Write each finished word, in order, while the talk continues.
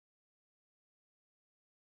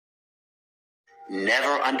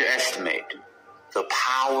Never underestimate the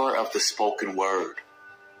power of the spoken word.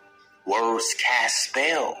 Words cast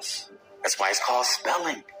spells. That's why it's called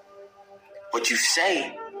spelling. What you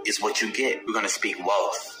say is what you get. We're going to speak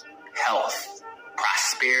wealth, health,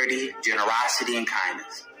 prosperity, generosity, and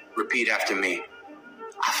kindness. Repeat after me.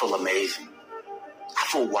 I feel amazing. I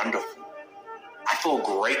feel wonderful. I feel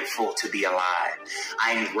grateful to be alive.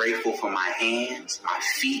 I am grateful for my hands, my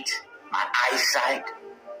feet, my eyesight,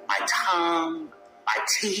 my tongue, my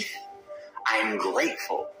teeth. I am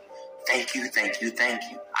grateful. Thank you, thank you, thank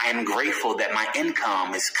you. I am grateful that my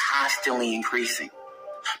income is constantly increasing.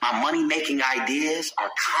 My money-making ideas are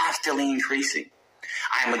constantly increasing.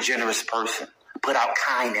 I am a generous person. Put out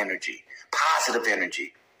kind energy, positive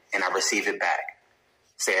energy, and I receive it back.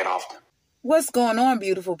 Say it often. What's going on,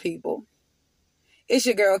 beautiful people? It's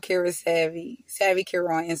your girl, Kira Savvy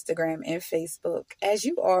Kira on Instagram and Facebook. As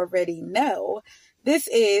you already know, this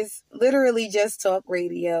is literally just talk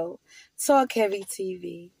radio, talk heavy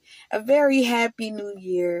TV. A very happy new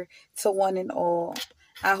year to one and all.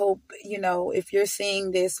 I hope, if you're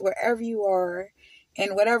seeing this wherever you are,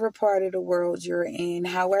 in whatever part of the world you're in,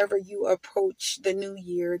 however you approach the new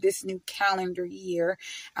year, this new calendar year,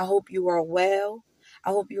 I hope you are well. I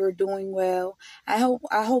hope you are doing well. I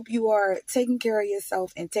hope you are taking care of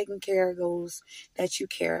yourself and taking care of those that you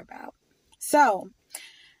care about. So,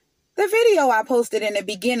 the video I posted in the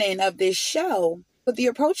beginning of this show, with the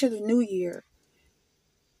approach of the new year,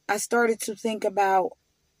 I started to think about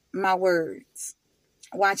my words,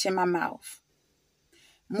 watching my mouth.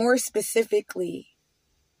 More specifically,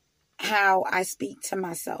 how I speak to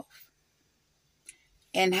myself.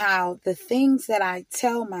 And how the things that I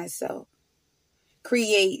tell myself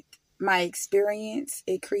create my experience.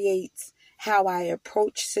 It creates how I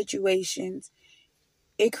approach situations.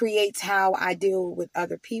 It creates how I deal with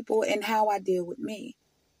other people and how I deal with me.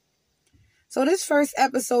 So this first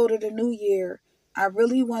episode of the new year, I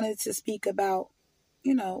really wanted to speak about,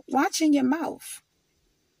 watching your mouth.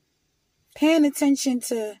 Paying attention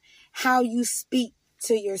to how you speak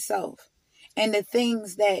to yourself and the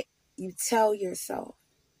things that you tell yourself.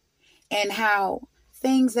 And how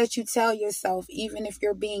things that you tell yourself, even if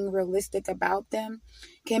you're being realistic about them,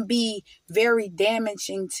 can be very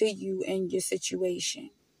damaging to you and your situation.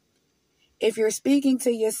 If you're speaking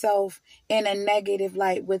to yourself in a negative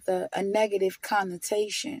light with a negative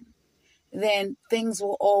connotation, then things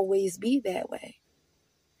will always be that way.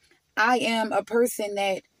 I am a person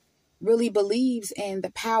that really believes in the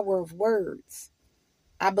power of words.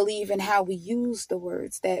 I believe in how we use the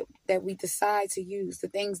words that we decide to use, the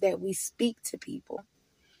things that we speak to people.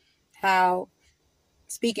 How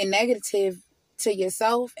speaking negative to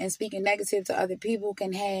yourself and speaking negative to other people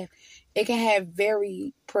can have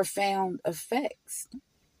very profound effects.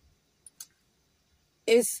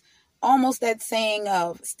 It's almost that saying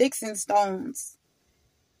of sticks and stones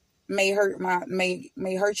may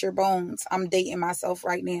hurt your bones. I'm dating myself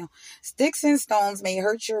right now. Sticks and stones may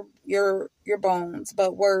hurt your bones,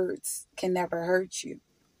 but words can never hurt you.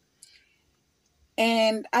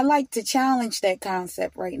 And I like to challenge that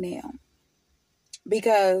concept right now,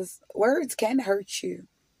 because words can hurt you.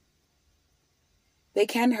 They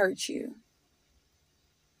can hurt you.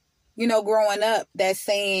 Growing up, that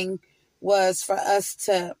saying was for us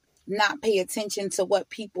to not pay attention to what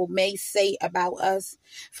people may say about us,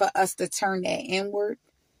 for us to turn that inward,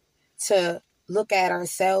 to look at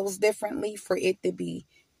ourselves differently, for it to be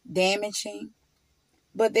damaging.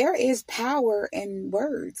 But there is power in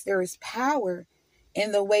words. There is power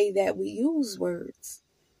in the way that we use words,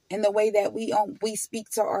 and the way that we speak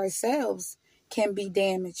to ourselves can be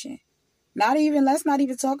damaging. Let's not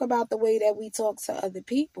even talk about the way that we talk to other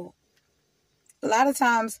people. A lot of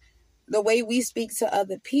times, the way we speak to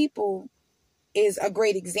other people is a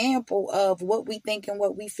great example of what we think and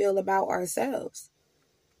what we feel about ourselves.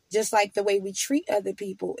 Just like the way we treat other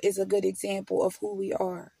people is a good example of who we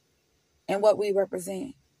are and what we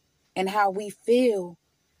represent and how we feel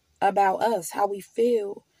about us, how we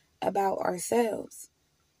feel about ourselves.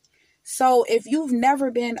 So if you've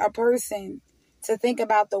never been a person to think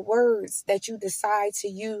about the words that you decide to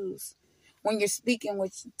use when you're speaking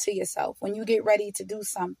to yourself, when you get ready to do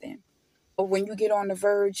something, or when you get on the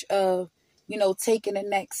verge of, taking the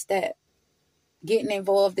next step, getting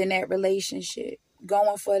involved in that relationship,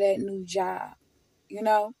 going for that new job,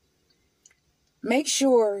 make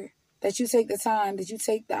sure that you take the time, that you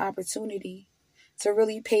take the opportunity to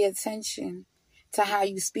really pay attention to how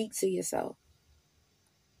you speak to yourself.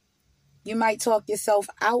 You might talk yourself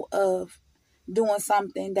out of doing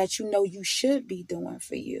something that you should be doing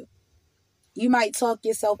for you. You might talk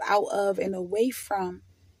yourself out of and away from,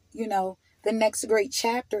 the next great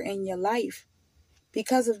chapter in your life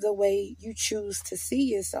because of the way you choose to see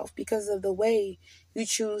yourself, because of the way you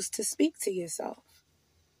choose to speak to yourself.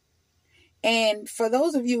 And for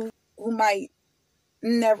those of you who might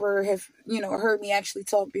never have, heard me actually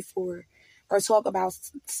talk before or talk about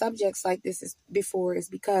subjects like this before, is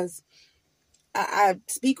because I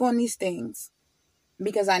speak on these things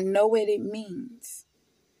because I know what it means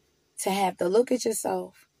to have to look at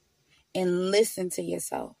yourself and listen to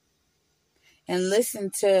yourself and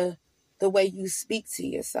listen to the way you speak to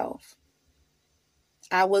yourself.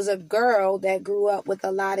 I was a girl that grew up with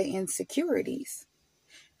a lot of insecurities.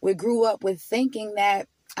 We grew up with thinking that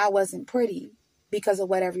I wasn't pretty because of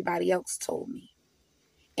what everybody else told me.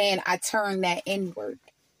 And I turned that inward.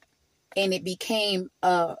 And it became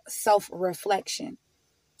a self-reflection.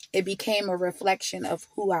 It became a reflection of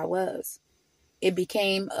who I was. It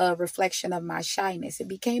became a reflection of my shyness. It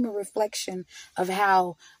became a reflection of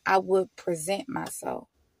how I would present myself.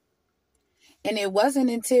 And it wasn't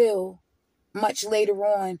until much later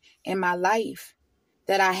on in my life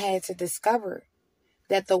that I had to discover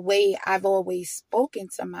that the way I've always spoken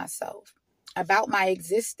to myself about my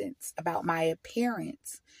existence, about my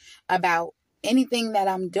appearance, about anything that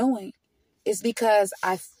I'm doing is because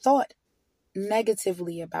I thought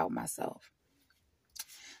negatively about myself.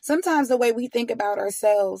 Sometimes the way we think about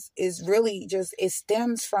ourselves is really just, it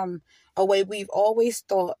stems from a way we've always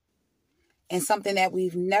thought and something that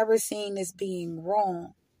we've never seen as being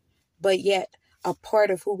wrong, but yet a part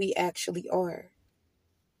of who we actually are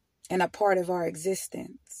and a part of our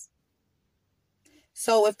existence.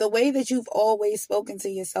 So if the way that you've always spoken to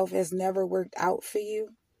yourself has never worked out for you,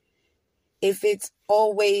 if it's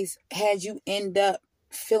always had you end up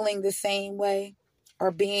feeling the same way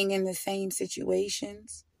or being in the same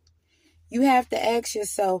situations, you have to ask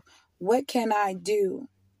yourself, what can I do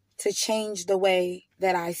to change the way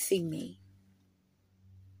that I see me?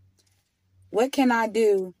 What can I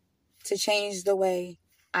do to change the way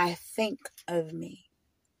I think of me?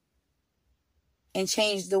 And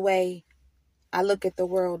change the way I look at the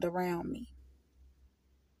world around me?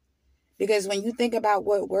 Because when you think about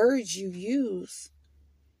what words you use,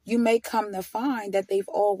 you may come to find that they've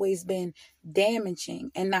always been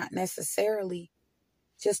damaging and not necessarily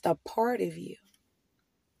just a part of you.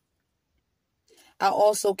 I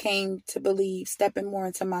also came to believe, stepping more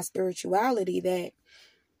into my spirituality, that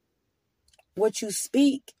what you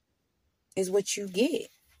speak is what you get.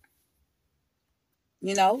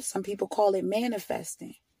 Some people call it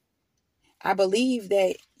manifesting. I believe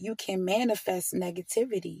that you can manifest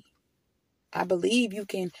negativity. I believe you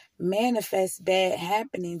can manifest bad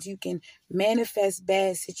happenings. You can manifest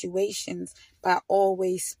bad situations by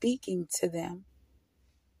always speaking to them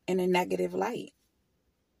in a negative light.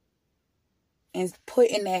 And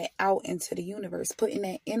putting that out into the universe, putting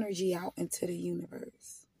that energy out into the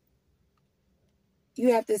universe.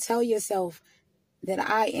 You have to tell yourself that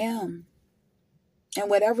I am. And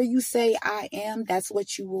whatever you say I am, that's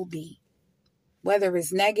what you will be. Whether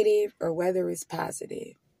it's negative or whether it's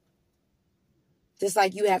positive. Just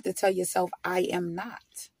like you have to tell yourself, I am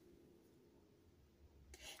not.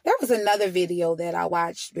 There was another video that I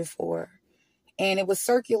watched before, and it was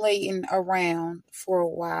circulating around for a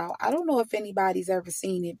while. I don't know if anybody's ever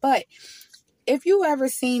seen it, but if you ever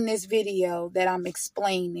seen this video that I'm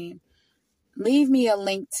explaining, leave me a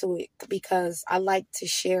link to it because I like to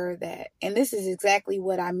share that. And this is exactly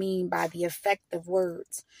what I mean by the effect of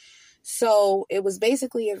words. So it was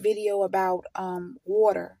basically a video about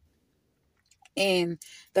water and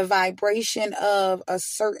the vibration of a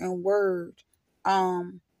certain word.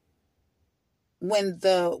 When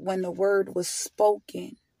the word was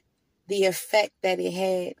spoken, the effect that it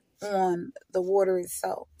had on the water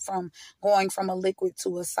itself, from going from a liquid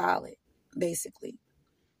to a solid, basically.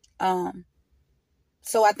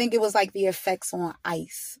 So I think it was like the effects on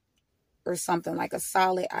ice or something, like a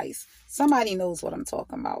solid ice. Somebody knows what I'm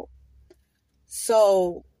talking about.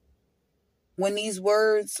 So when these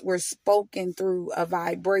words were spoken through a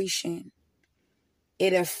vibration,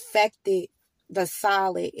 it affected the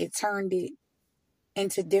solid. It turned it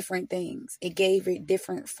into different things. It gave it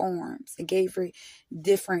different forms. It gave it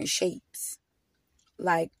different shapes.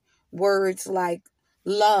 Like words like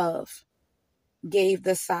love gave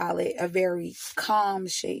the solid a very calm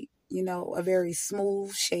shape, a very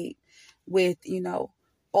smooth shape with,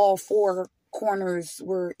 all four corners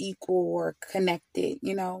were equal or connected,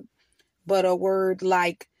 But a word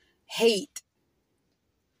like hate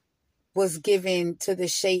was given to the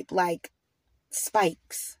shape like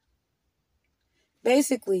spikes.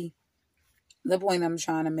 Basically, the point I'm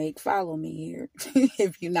trying to make, follow me here,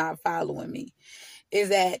 if you're not following me, is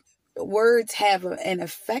that words have an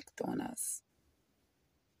effect on us.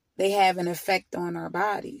 they have an effect on our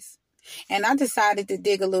bodies. And I decided to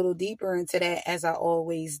dig a little deeper into that, as I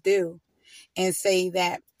always do, and say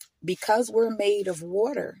that because we're made of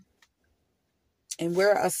water and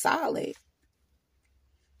we're a solid,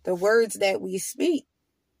 the words that we speak,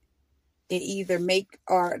 it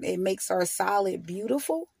makes our solid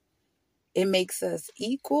beautiful, it makes us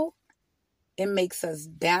equal, it makes us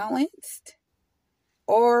balanced,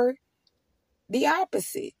 or the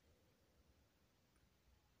opposite.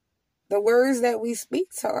 The words that we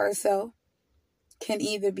speak to ourselves can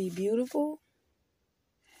either be beautiful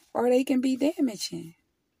or they can be damaging.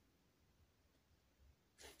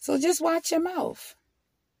 So just watch your mouth.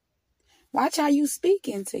 Watch how you speak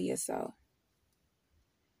into yourself.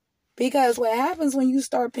 Because what happens when you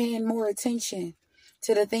start paying more attention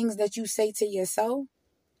to the things that you say to yourself,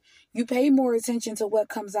 you pay more attention to what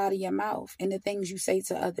comes out of your mouth and the things you say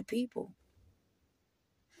to other people.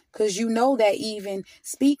 Because you know that even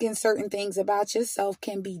speaking certain things about yourself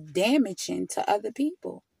can be damaging to other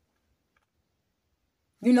people.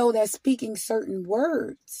 You know that speaking certain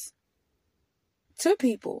words to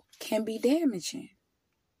people can be damaging.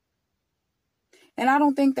 And I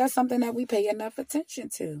don't think that's something that we pay enough attention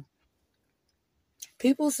to.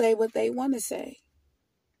 People say what they want to say.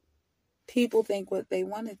 People think what they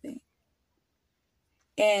want to think.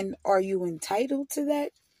 And are you entitled to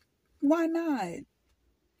that? Why not?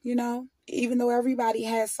 You know, even though everybody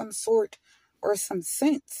has some sort or some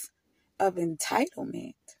sense of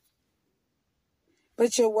entitlement.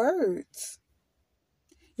 But your words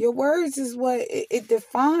is what it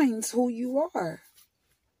defines who you are.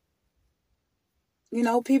 You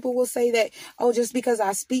know, people will say that, oh, just because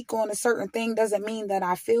I speak on a certain thing doesn't mean that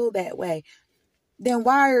I feel that way. Then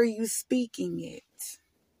why are you speaking it?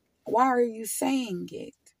 Why are you saying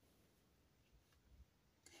it?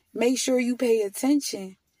 Make sure you pay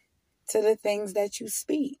attention to the things that you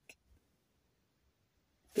speak.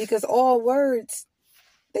 Because all words,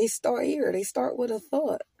 they start here. They start with a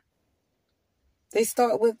thought. They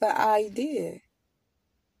start with the idea.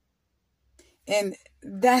 And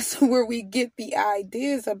that's where we get the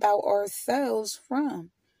ideas about ourselves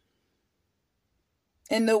from.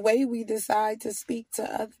 And the way we decide to speak to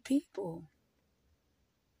other people.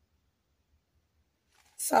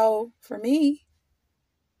 So for me,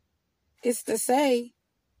 it's to say,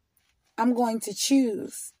 I'm going to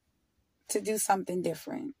choose to do something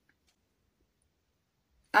different.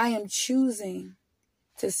 I am choosing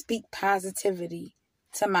to speak positivity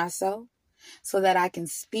to myself so that I can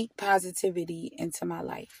speak positivity into my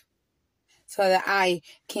life. So that I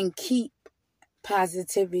can keep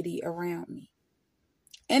positivity around me.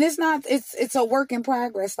 And it's a work in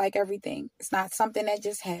progress like everything. It's not something that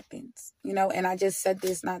just happens, you know, and I just said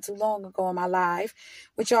this not too long ago in my live,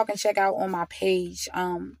 which y'all can check out on my page,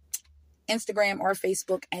 Instagram or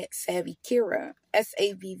Facebook at Savvy Kira,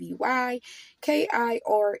 SAVVYKIRA.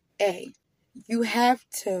 You have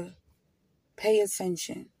to pay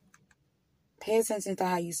attention. Pay attention to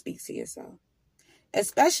how you speak to yourself.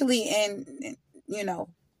 Especially in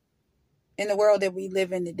the world that we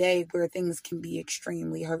live in today, where things can be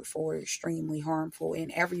extremely hurtful or extremely harmful,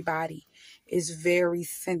 and everybody is very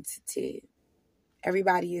sensitive.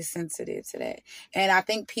 Everybody is sensitive to that. And I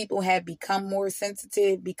think people have become more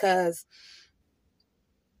sensitive because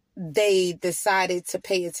they decided to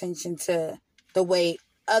pay attention to the way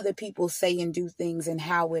other people say and do things and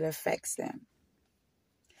how it affects them.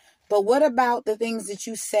 But what about the things that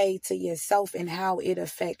you say to yourself and how it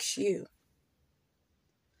affects you?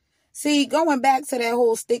 See, going back to that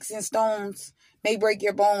whole sticks and stones may break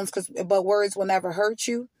your bones, but words will never hurt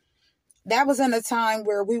you. That was in a time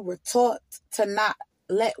where we were taught to not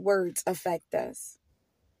let words affect us.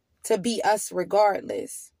 To be us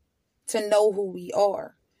regardless. To know who we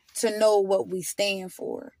are. To know what we stand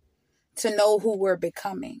for. To know who we're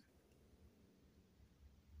becoming.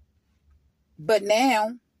 But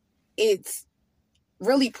now, it's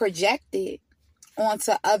really projected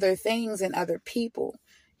onto other things and other people.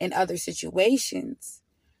 In other situations,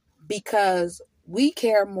 because we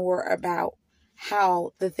care more about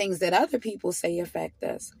how the things that other people say affect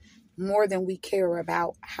us more than we care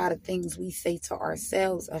about how the things we say to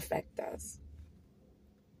ourselves affect us.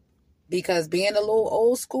 Because being a little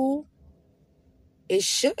old school, it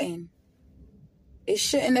shouldn't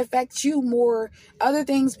affect you more. Other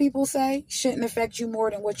things people say shouldn't affect you more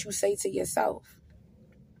than what you say to yourself.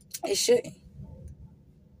 It shouldn't.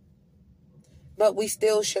 But we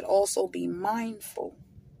still should also be mindful,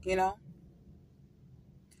 you know?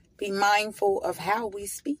 Be mindful of how we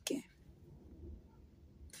speaking.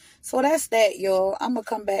 So that's that, y'all. I'm going to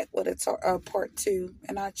come back with a part 2,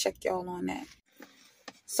 and I'll check y'all on that.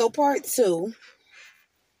 So part 2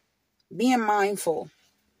 being mindful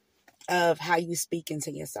of how you speak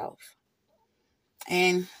into yourself.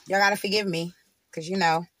 And y'all gotta forgive me, because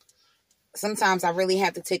sometimes I really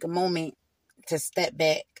have to take a moment to step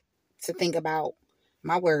back, to think about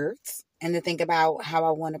my words, and to think about how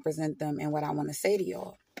I want to present them and what I want to say to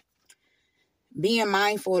y'all. Being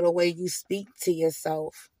mindful of the way you speak to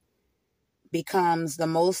yourself becomes the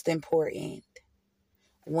most important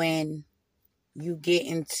when you get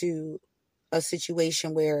into a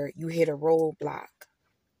situation where you hit a roadblock.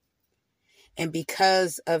 And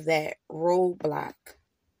because of that roadblock,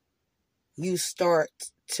 you start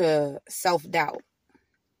to self-doubt.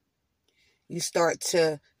 You start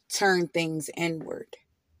to turn things inward.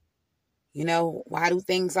 Why do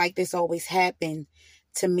things like this always happen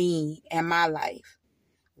to me and my life?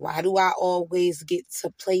 Why do I always get to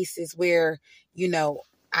places where,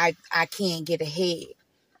 I can't get ahead?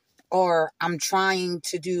 Or I'm trying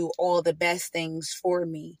to do all the best things for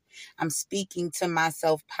me. I'm speaking to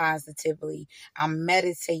myself positively. I'm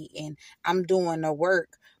meditating. I'm doing the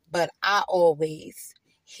work. But I always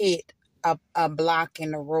hit a block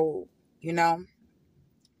in the road,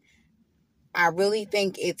 I really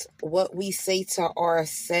think it's what we say to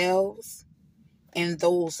ourselves in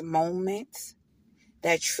those moments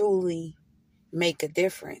that truly make a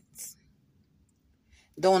difference.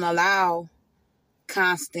 Don't allow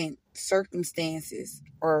constant circumstances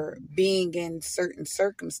or being in certain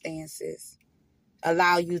circumstances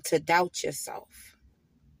allow you to doubt yourself.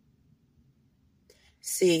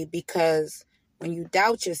 See, because when you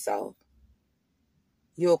doubt yourself,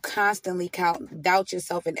 you'll constantly doubt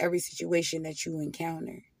yourself in every situation that you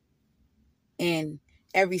encounter. And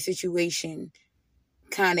every situation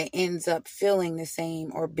kind of ends up feeling the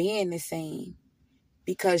same or being the same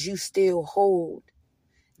because you still hold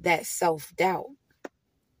that self-doubt.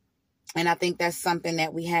 And I think that's something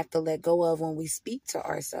that we have to let go of when we speak to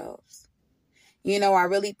ourselves. I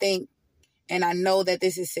really think, and I know that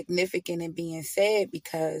this is significant in being said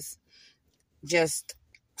because just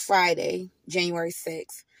Friday, January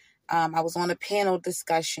 6th, I was on a panel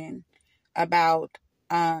discussion about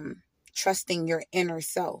trusting your inner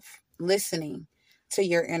self, listening to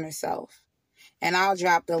your inner self. And I'll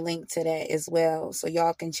drop the link to that as well so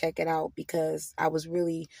y'all can check it out, because I was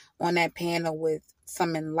really on that panel with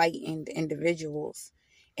some enlightened individuals.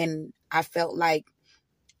 And I felt like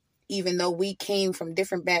even though we came from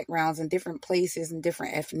different backgrounds and different places and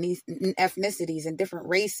different ethnicities and different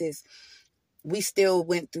races, we still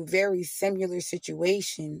went through very similar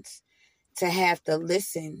situations to have to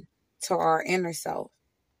listen to our inner self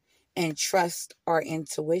and trust our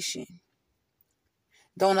intuition.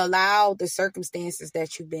 Don't allow the circumstances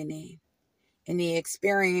that you've been in and the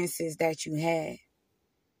experiences that you had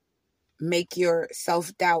make your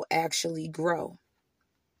self-doubt actually grow.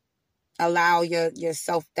 Allow your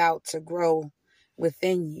self-doubt to grow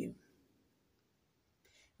within you.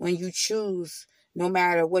 When you choose, no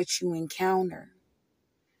matter what you encounter,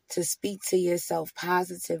 to speak to yourself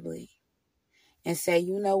positively and say,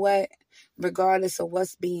 you know what, regardless of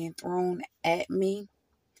what's being thrown at me,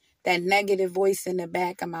 that negative voice in the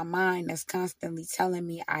back of my mind that's constantly telling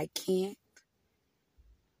me I can't,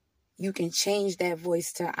 you can change that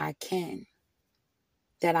voice to I can,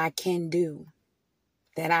 that I can do,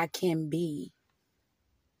 that I can be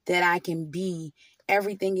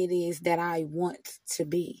everything it is that I want to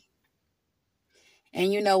be.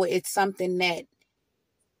 And it's something that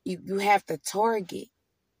you have to target.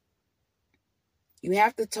 You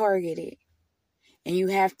have to target it. And you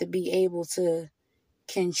have to be able to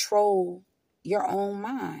control your own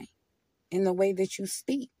mind in the way that you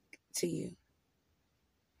speak to you.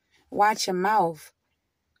 Watch your mouth.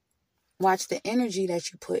 Watch the energy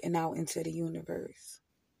that you're putting out into the universe.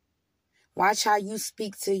 Watch how you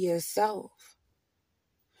speak to yourself.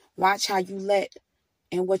 Watch how you let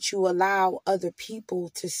and what you allow other people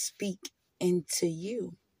to speak into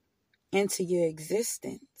you, into your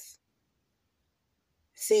existence.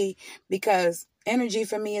 See, because energy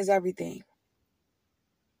for me is everything.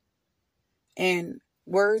 And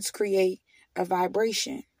words create a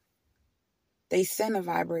vibration. They send a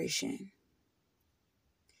vibration.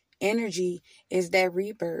 Energy is that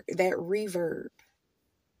reverb.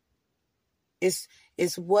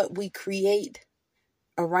 It's what we create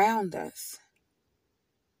around us.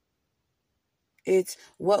 It's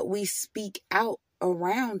what we speak out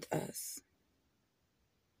around us.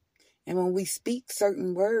 And when we speak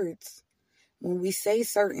certain words, when we say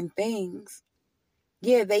certain things,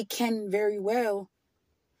 yeah, they can very well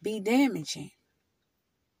be damaging.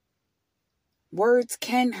 Words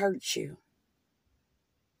can hurt you.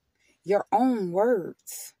 Your own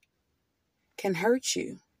words can hurt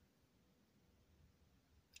you.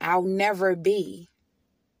 I'll never be.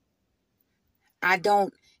 I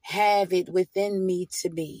don't have it within me to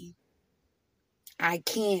be. I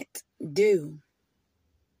can't do.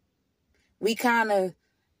 We kind of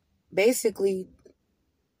basically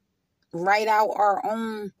write out our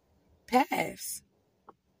own paths.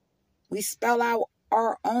 We spell out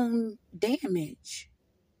our own damage.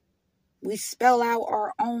 We spell out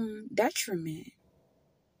our own detriment.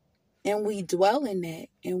 And we dwell in that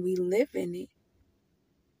and we live in it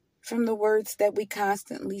from the words that we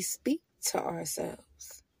constantly speak to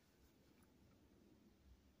ourselves.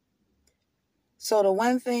 So the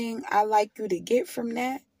one thing I like you to get from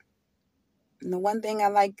that, and the one thing I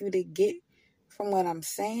like you to get from what I'm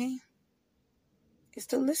saying, is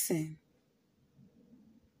to listen.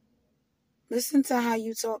 Listen to how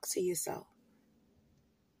you talk to yourself.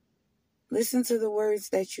 Listen to the words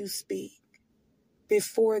that you speak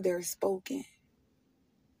before they're spoken.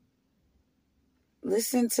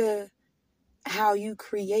 Listen to how you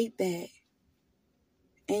create that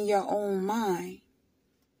in your own mind,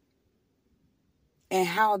 and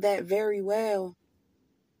how that very well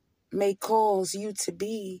may cause you to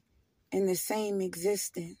be in the same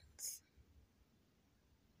existence.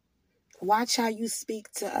 Watch how you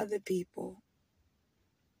speak to other people,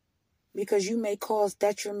 because you may cause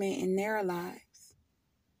detriment in their lives.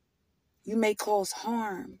 You may cause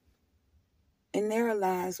harm in their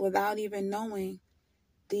lives without even knowing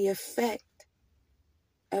the effect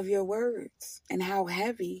of your words and how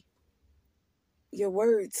heavy your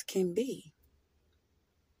words can be.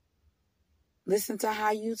 Listen to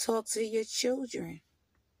how you talk to your children,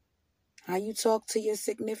 how you talk to your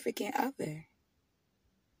significant other.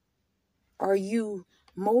 Are you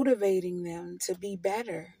motivating them to be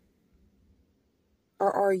better?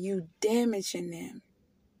 Or are you damaging them?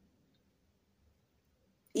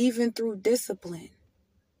 Even through discipline,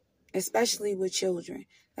 especially with children.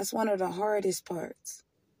 That's one of the hardest parts,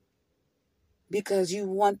 because you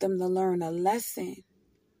want them to learn a lesson.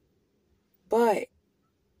 But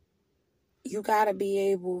you got to be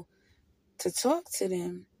able to talk to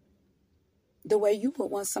them the way you would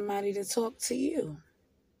want somebody to talk to you.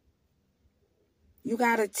 You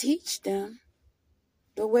got to teach them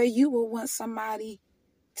the way you would want somebody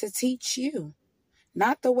to teach you.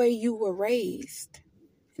 Not the way you were raised.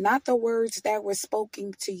 Not the words that were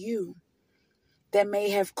spoken to you that may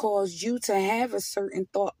have caused you to have a certain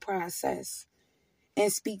thought process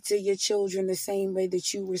and speak to your children the same way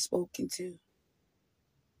that you were spoken to.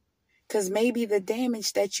 Because maybe the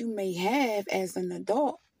damage that you may have as an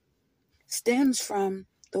adult stems from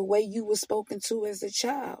the way you were spoken to as a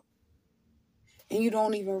child. And you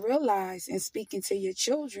don't even realize in speaking to your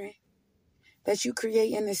children that you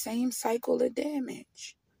create in the same cycle of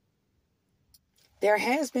damage. There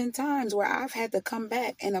has been times where I've had to come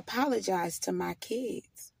back and apologize to my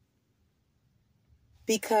kids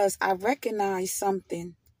because I recognized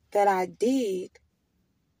something that I did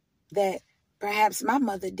that perhaps my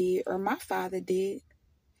mother did or my father did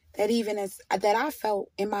that I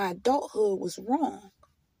felt in my adulthood was wrong.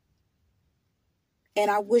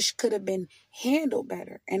 And I wish could have been handled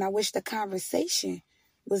better. And I wish the conversation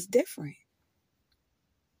was different.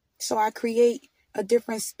 So I create a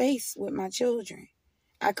different space with my children.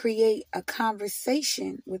 I create a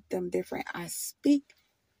conversation with them different. I speak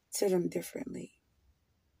to them differently.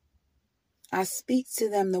 I speak to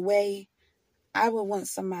them the way I would want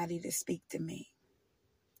somebody to speak to me.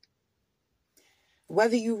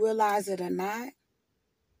 Whether you realize it or not,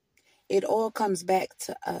 it all comes back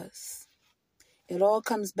to us. It all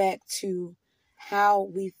comes back to how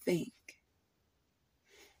we think.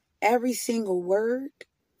 Every single word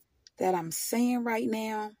that I'm saying right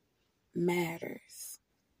now matters.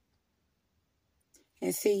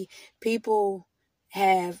 And see, people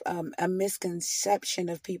have a misconception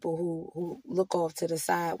of people who look off to the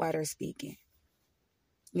side while they're speaking.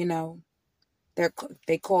 You know,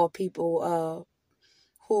 they call people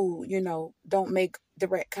who, don't make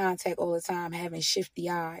direct contact all the time having shifty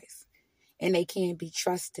eyes, and they can't be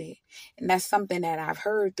trusted. And that's something that I've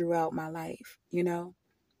heard throughout my life.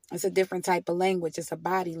 It's a different type of language. It's a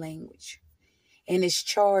body language, and it's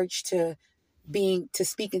charged to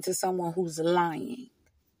speaking to someone who's lying.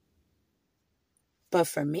 But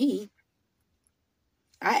for me,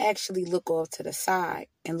 I actually look off to the side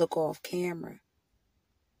and look off camera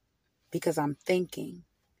because I'm thinking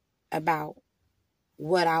about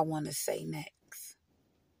what I want to say next.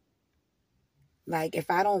 Like, if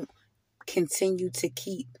I don't continue to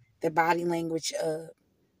keep the body language of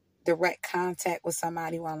direct contact with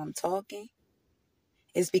somebody while I'm talking,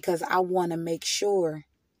 it's because I want to make sure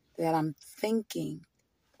that I'm thinking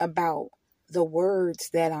about the words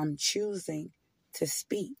that I'm choosing to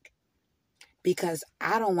speak because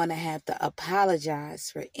I don't want to have to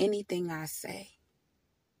apologize for anything I say.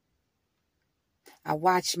 I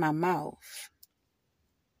watch my mouth.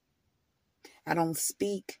 I don't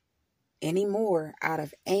speak anymore out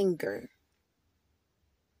of anger.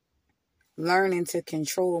 Learning to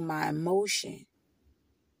control my emotion.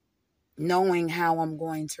 Knowing how I'm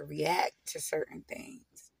going to react to certain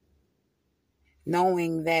things.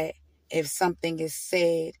 Knowing that if something is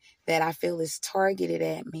said that I feel is targeted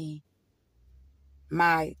at me,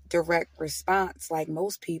 my direct response, like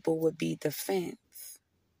most people, would be defense.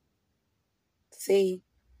 See,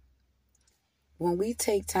 when we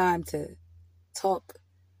take time to talk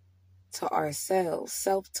to ourselves,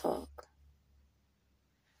 self-talk,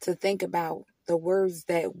 to think about the words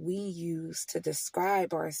that we use to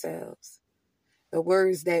describe ourselves, the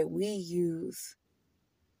words that we use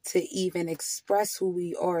to even express who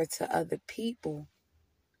we are to other people,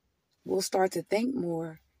 we'll start to think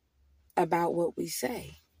more about what we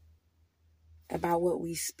say, about what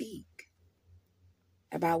we speak,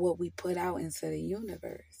 about what we put out into the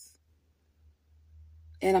universe.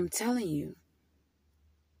 And I'm telling you,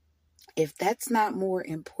 if that's not more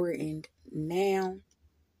important now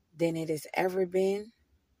than it has ever been,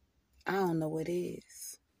 I don't know what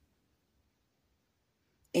is.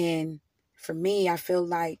 And for me, I feel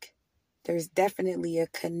like there's definitely a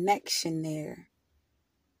connection there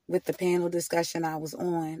with the panel discussion I was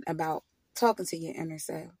on about talking to your inner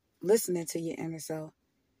self, listening to your inner self,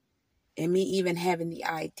 and me even having the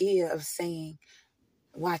idea of saying,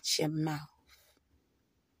 watch your mouth.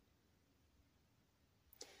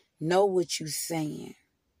 Know what you're saying.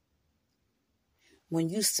 When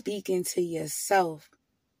you speak into yourself,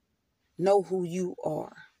 know who you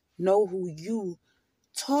are. Know who you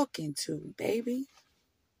talking to, baby.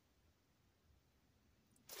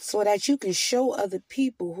 So that you can show other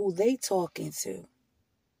people who they talking to.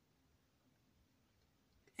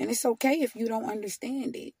 And it's okay if you don't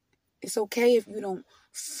understand it. It's okay if you don't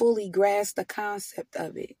fully grasp the concept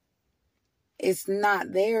of it. It's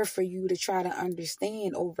not there for you to try to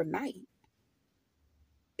understand overnight.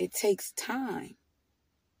 It takes time,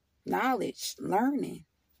 knowledge, learning,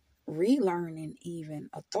 relearning even,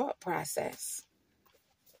 a thought process.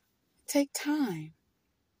 Take time.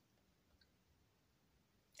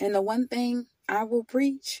 And the one thing I will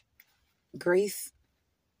preach, grace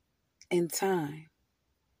and time.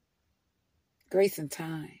 Grace and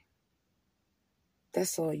time.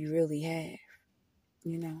 That's all you really have,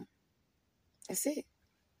 you know. That's it.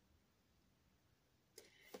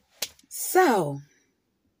 So,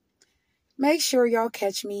 make sure y'all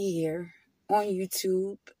catch me here on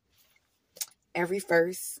YouTube every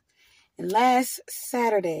first and last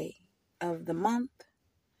Saturday of the month.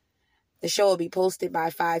 The show will be posted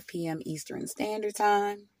by 5 p.m. Eastern Standard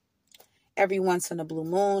Time. Every once in a blue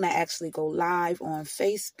moon, I actually go live on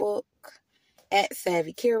Facebook at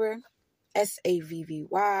Savvy Kira,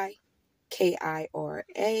 SAVVYKIRA.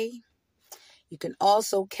 You can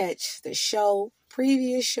also catch the show,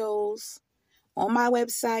 previous shows, on my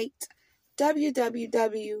website,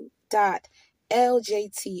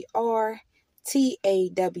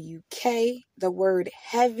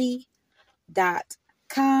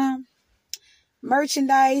 www.ljtrtawk.com.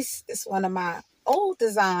 Merchandise is one of my old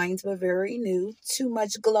designs, but very new. Too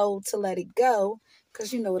much glow to let it go,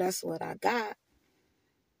 because you know that's what I got.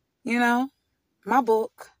 You know, my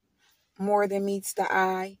book, More Than Meets the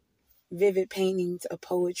Eye, Vivid Paintings of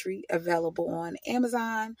Poetry, available on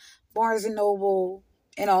Amazon, Barnes & Noble,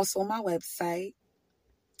 and also my website.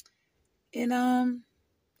 And,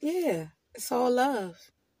 yeah, it's all love.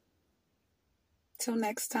 Till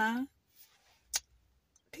next time,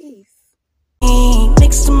 peace.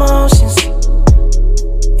 Mixed emotions,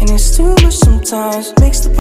 and it's too much sometimes. Makes the